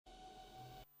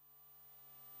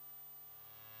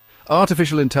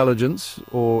Artificial intelligence,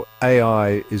 or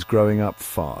AI, is growing up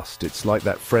fast. It's like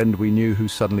that friend we knew who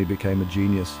suddenly became a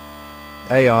genius.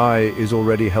 AI is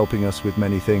already helping us with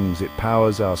many things. It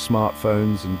powers our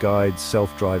smartphones and guides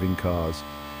self-driving cars.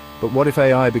 But what if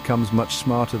AI becomes much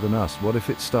smarter than us? What if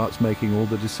it starts making all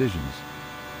the decisions?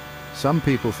 Some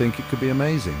people think it could be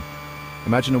amazing.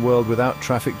 Imagine a world without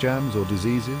traffic jams or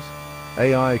diseases.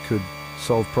 AI could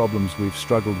solve problems we've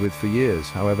struggled with for years.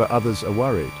 However, others are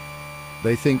worried.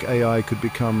 They think AI could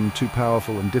become too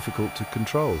powerful and difficult to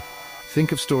control.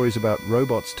 Think of stories about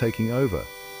robots taking over.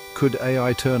 Could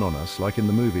AI turn on us, like in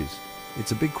the movies?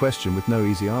 It's a big question with no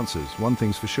easy answers. One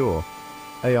thing's for sure,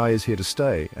 AI is here to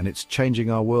stay, and it's changing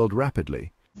our world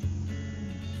rapidly.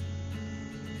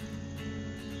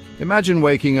 Imagine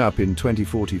waking up in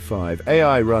 2045.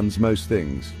 AI runs most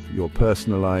things. Your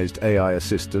personalized AI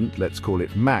assistant, let's call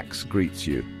it Max, greets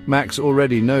you. Max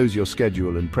already knows your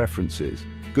schedule and preferences.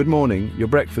 Good morning, your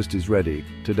breakfast is ready.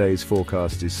 Today's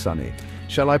forecast is sunny.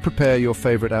 Shall I prepare your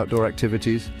favorite outdoor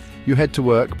activities? You head to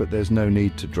work, but there's no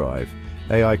need to drive.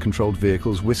 AI-controlled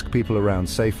vehicles whisk people around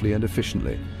safely and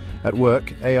efficiently. At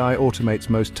work, AI automates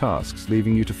most tasks,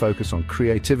 leaving you to focus on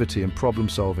creativity and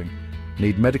problem-solving.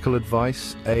 Need medical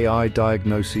advice? AI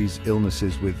diagnoses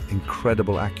illnesses with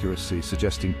incredible accuracy,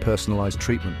 suggesting personalized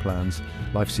treatment plans.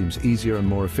 Life seems easier and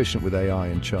more efficient with AI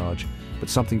in charge, but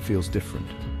something feels different.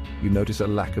 You notice a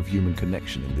lack of human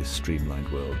connection in this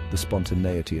streamlined world. The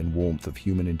spontaneity and warmth of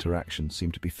human interaction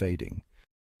seem to be fading.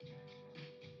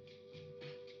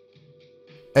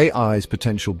 AI's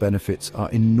potential benefits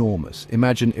are enormous.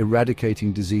 Imagine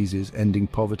eradicating diseases, ending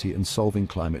poverty, and solving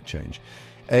climate change.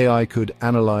 AI could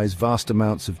analyze vast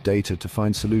amounts of data to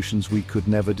find solutions we could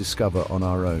never discover on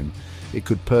our own. It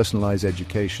could personalize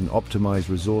education, optimize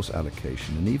resource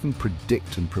allocation, and even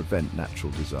predict and prevent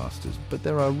natural disasters. But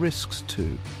there are risks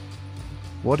too.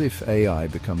 What if AI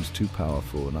becomes too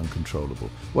powerful and uncontrollable?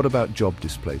 What about job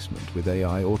displacement, with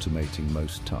AI automating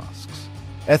most tasks?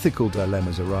 Ethical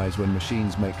dilemmas arise when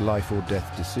machines make life or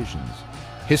death decisions.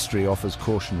 History offers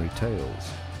cautionary tales.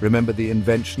 Remember the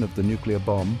invention of the nuclear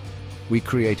bomb? We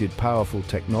created powerful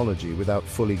technology without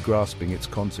fully grasping its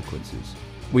consequences.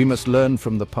 We must learn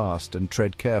from the past and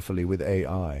tread carefully with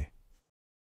AI.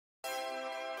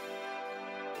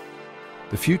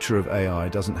 The future of AI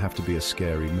doesn't have to be a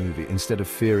scary movie. Instead of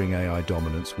fearing AI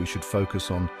dominance, we should focus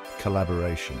on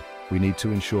collaboration. We need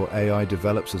to ensure AI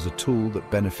develops as a tool that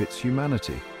benefits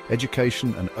humanity.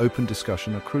 Education and open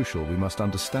discussion are crucial. We must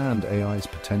understand AI's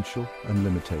potential and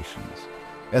limitations.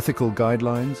 Ethical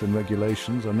guidelines and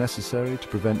regulations are necessary to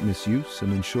prevent misuse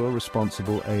and ensure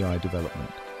responsible AI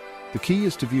development. The key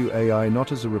is to view AI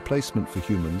not as a replacement for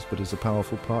humans, but as a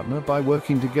powerful partner. By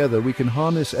working together, we can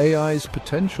harness AI's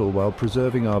potential while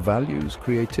preserving our values,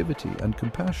 creativity, and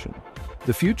compassion.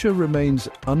 The future remains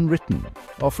unwritten,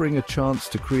 offering a chance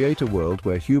to create a world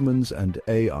where humans and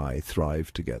AI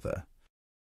thrive together.